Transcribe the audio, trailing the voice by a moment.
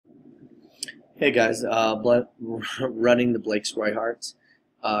Hey guys, running the Blake Swihart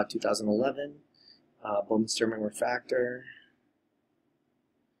 2011 Bowman Refractor.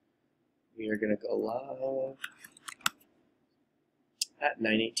 We are going to go live at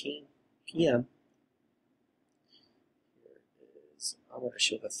 9:18 p.m. I'm going to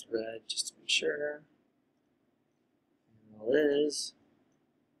show the thread just to make sure. And all it is.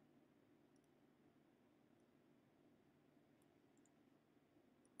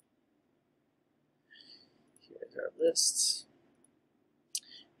 Here's our lists.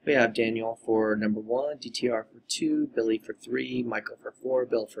 We have Daniel for number 1, DTR for 2, Billy for 3, Michael for 4,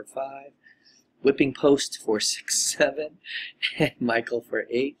 Bill for 5, Whipping Post for 6, 7, and Michael for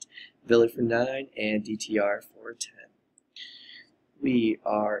 8, Billy for 9, and DTR for 10. We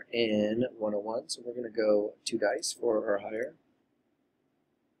are in 101, so we're going to go 2 dice, 4 or higher.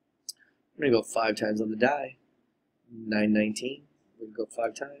 We're going to go 5 times on the die. 919. We're going to go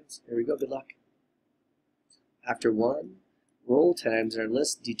 5 times. Here we go. Good luck. After 1, roll 10 items in our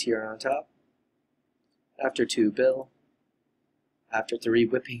list. DTR on top. After 2, Bill. After 3,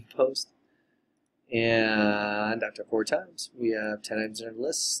 Whipping Post. And after 4 times, we have 10 items in our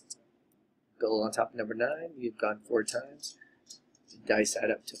list. Bill on top of number 9. We've gone 4 times. The dice add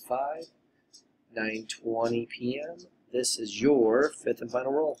up to 5. 9:20 p.m. This is your 5th and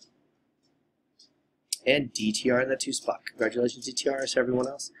final roll. And DTR in the 2 spot. Congratulations, DTR, to everyone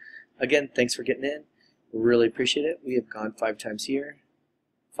else. Again, thanks for getting in. Really appreciate it. We have gone 5 times here.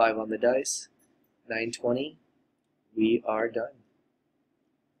 5 on the dice. 9:20. We are done.